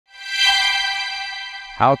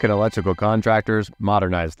How can electrical contractors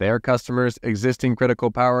modernize their customers' existing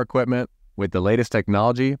critical power equipment with the latest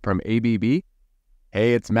technology from ABB?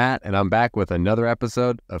 Hey, it's Matt, and I'm back with another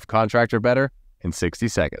episode of Contractor Better in 60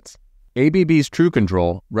 seconds. ABB's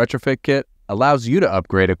TruCONTROL Retrofit Kit allows you to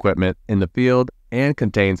upgrade equipment in the field and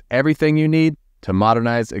contains everything you need to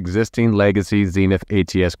modernize existing legacy Zenith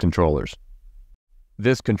ATS controllers.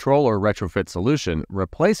 This controller retrofit solution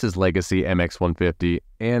replaces legacy MX150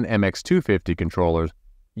 and MX250 controllers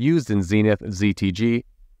used in Zenith ZTG,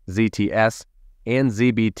 ZTS, and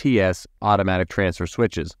ZBTS automatic transfer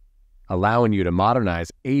switches, allowing you to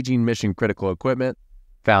modernize aging mission-critical equipment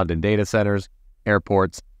found in data centers,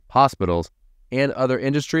 airports, hospitals, and other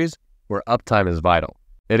industries where uptime is vital.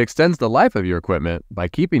 It extends the life of your equipment by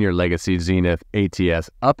keeping your legacy Zenith ATS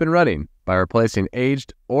up and running by replacing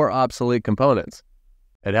aged or obsolete components.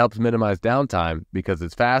 It helps minimize downtime because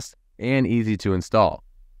it's fast and easy to install.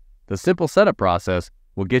 The simple setup process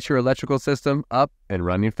will get your electrical system up and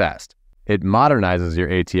running fast. It modernizes your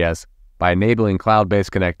ATS by enabling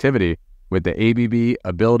cloud-based connectivity with the ABB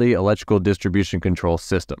Ability Electrical Distribution Control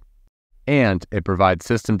System. And it provides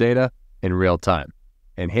system data in real time,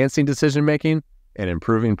 enhancing decision-making and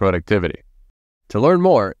improving productivity. To learn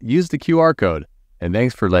more, use the QR code. And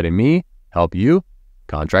thanks for letting me help you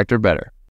contractor better.